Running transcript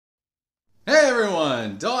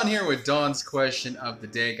everyone, Dawn here with Dawn's question of the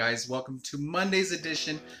day. Guys, welcome to Monday's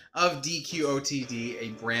edition of DQOTD, a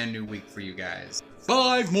brand new week for you guys.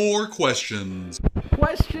 5 more questions.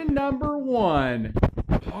 Question number 1.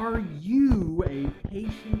 Are you a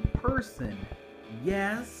patient person?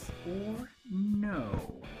 Yes or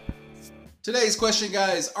no? Today's question,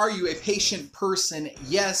 guys, are you a patient person?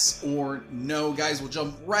 Yes or no? Guys, we'll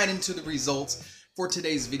jump right into the results for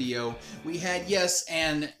today's video. We had yes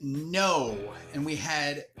and no, and we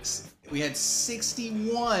had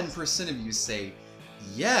 61% of you say,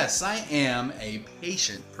 yes, I am a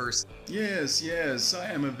patient person. Yes,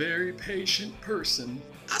 I am a very patient person.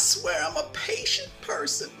 I swear I'm a patient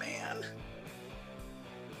person, man.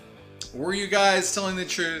 Were you guys telling the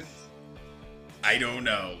truth? I don't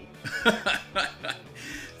know.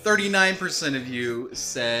 39% of you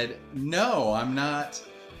said, no, I'm not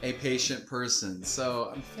a patient person. So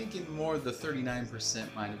I'm thinking more of the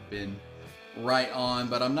 39% might have been right on,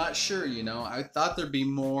 but I'm not sure, you know. I thought there'd be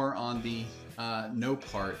more on the no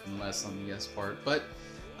part and less on the yes part, but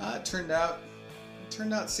it turned out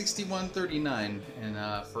 61-39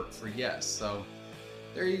 and for yes. So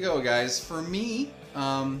there you go, guys. For me,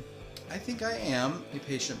 I think I am a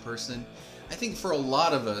patient person. I think for a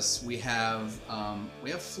lot of us, we have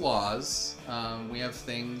flaws. We have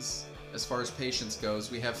things, as far as patience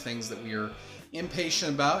goes, we have things that we are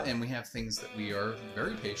impatient about, and we have things that we are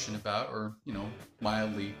very patient about, or, you know,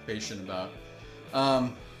 mildly patient about.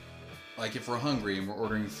 Like if we're hungry and we're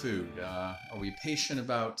ordering food, are we patient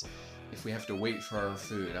about if we have to wait for our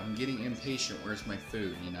food? I'm getting impatient. Where's my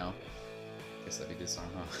food, you know? I guess that'd be this song,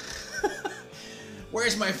 huh?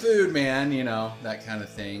 Where's my food, man? You know, that kind of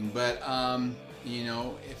thing. But, you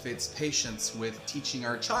know, if it's patience with teaching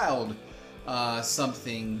our child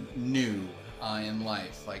something new in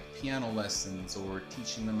life, like piano lessons or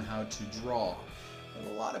teaching them how to draw. We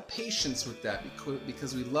have a lot of patience with that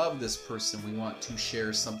because we love this person. We want to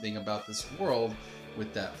share something about this world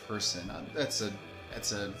with that person. That's a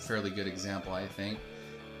fairly good example, I think.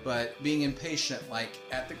 But being impatient, like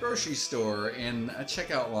at the grocery store in a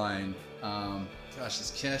checkout line, gosh,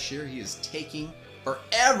 this cashier, he is taking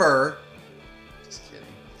forever. Just kidding.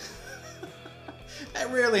 That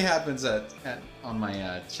rarely happens on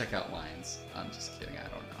my checkout lines. I'm just kidding. I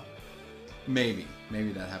don't know. Maybe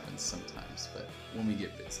that happens sometimes, but when we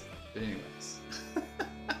get busy. But anyways.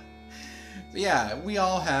 But yeah, we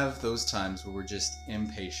all have those times where we're just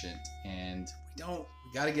impatient and we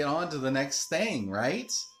got to get on to the next thing,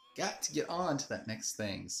 right? Got to get on to that next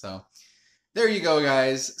thing. So there you go,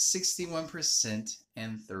 guys. 61%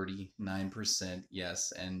 and 39%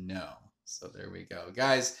 yes and no. So there we go.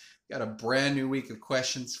 Guys, we got a brand new week of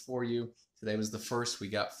questions for you. Today was the first. We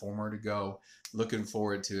got 4 more to go. Looking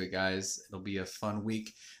forward to it, guys. It'll be a fun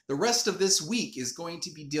week. The rest of this week is going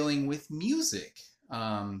to be dealing with music.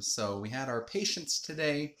 So we had our patience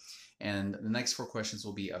today, and the next 4 questions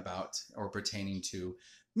will be about or pertaining to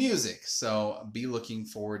music. So be looking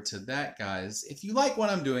forward to that, guys. If you like what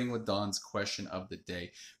I'm doing with Dawn's question of the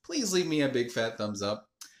day, please leave me a big fat thumbs up.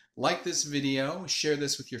 Like this video, share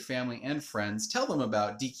this with your family and friends. Tell them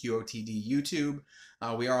about DQOTD YouTube.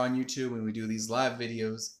 We are on YouTube and we do these live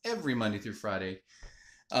videos every Monday through Friday.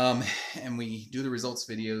 And we do the results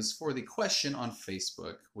videos for the question on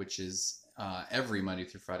Facebook, which is every Monday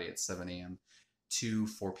through Friday at 7 a.m. to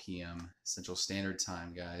 4 p.m. Central Standard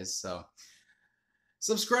Time, guys. So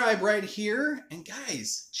subscribe right here. And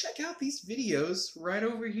guys, check out these videos right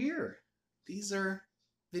over here. These are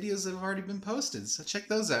videos that have already been posted. So check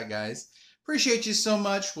those out, guys. Appreciate you so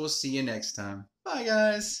much. We'll see you next time. Bye,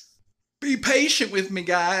 guys. Be patient with me,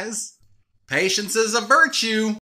 guys. Patience is a virtue.